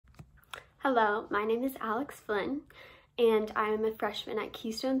Hello, my name is Alex Flynn, and I am a freshman at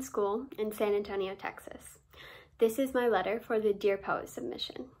Keystone School in San Antonio, Texas. This is my letter for the Dear Poet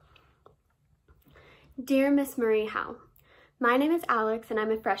submission. Dear Miss Marie Howe, my name is Alex and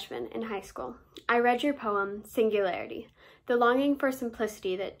I'm a freshman in high school. I read your poem, Singularity. The longing for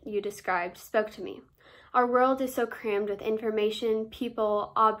simplicity that you described spoke to me. Our world is so crammed with information,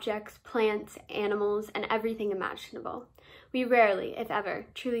 people, objects, plants, animals, and everything imaginable. We rarely, if ever,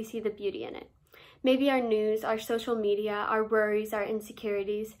 truly see the beauty in it. Maybe our news, our social media, our worries, our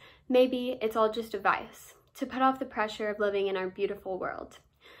insecurities, maybe it's all just a vice to put off the pressure of living in our beautiful world.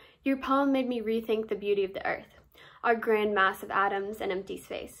 Your poem made me rethink the beauty of the earth, our grand mass of atoms and empty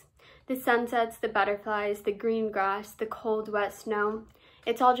space. The sunsets, the butterflies, the green grass, the cold, wet snow,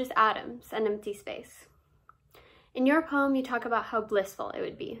 it's all just atoms and empty space. In your poem, you talk about how blissful it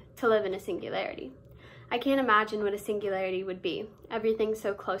would be to live in a singularity. I can't imagine what a singularity would be, everything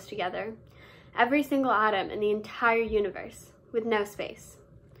so close together. Every single atom in the entire universe, with no space.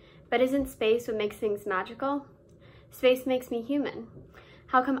 But isn't space what makes things magical? Space makes me human.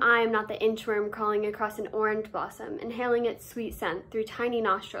 How come I am not the inchworm crawling across an orange blossom, inhaling its sweet scent through tiny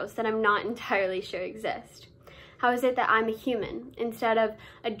nostrils that I'm not entirely sure exist? How is it that I'm a human, instead of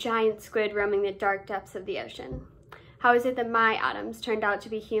a giant squid roaming the dark depths of the ocean? How is it that my atoms turned out to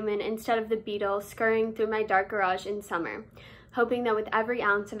be human instead of the beetle scurrying through my dark garage in summer, hoping that with every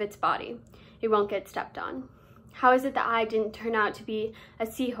ounce of its body, it won't get stepped on? How is it that I didn't turn out to be a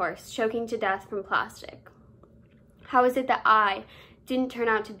seahorse choking to death from plastic? How is it that I didn't turn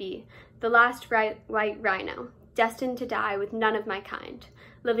out to be the last white rhino, destined to die with none of my kind,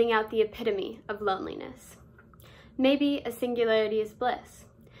 living out the epitome of loneliness? Maybe a singularity is bliss.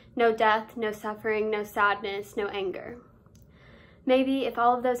 No death, no suffering, no sadness, no anger. Maybe if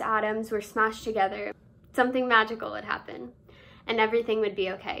all of those atoms were smashed together, something magical would happen, and everything would be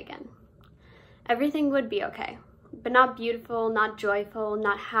okay again. Everything would be okay, but not beautiful, not joyful,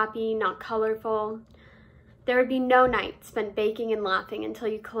 not happy, not colorful. There would be no night spent baking and laughing until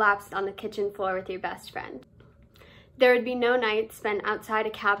you collapsed on the kitchen floor with your best friend. There would be no night spent outside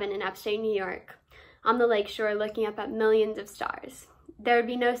a cabin in upstate New York, on the lakeshore looking up at millions of stars. There would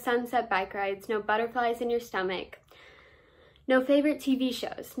be no sunset bike rides, no butterflies in your stomach, no favorite TV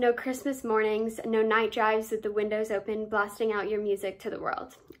shows, no Christmas mornings, no night drives with the windows open blasting out your music to the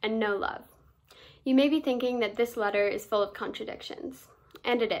world, and no love. You may be thinking that this letter is full of contradictions,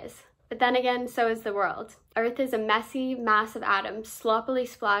 and it is. But then again, so is the world. Earth is a messy mass of atoms sloppily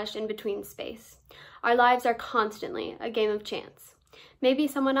splashed in between space. Our lives are constantly a game of chance. Maybe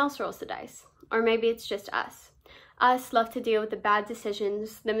someone else rolls the dice, or maybe it's just us. Us left to deal with the bad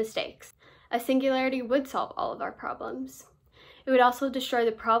decisions, the mistakes. A singularity would solve all of our problems. It would also destroy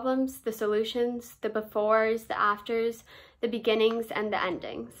the problems, the solutions, the befores, the afters, the beginnings, and the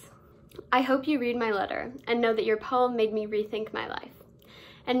endings. I hope you read my letter and know that your poem made me rethink my life.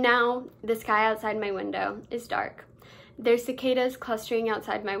 And now, the sky outside my window is dark. There's cicadas clustering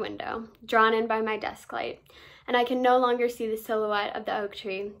outside my window, drawn in by my desk light, and I can no longer see the silhouette of the oak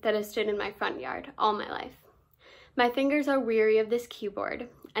tree that has stood in my front yard all my life. My fingers are weary of this keyboard,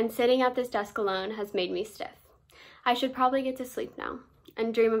 and sitting at this desk alone has made me stiff. I should probably get to sleep now,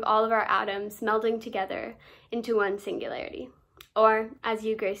 and dream of all of our atoms melding together into one singularity. Or, as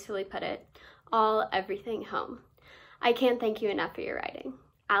you gracefully put it, all everything home. I can't thank you enough for your writing.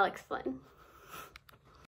 Alex Flynn.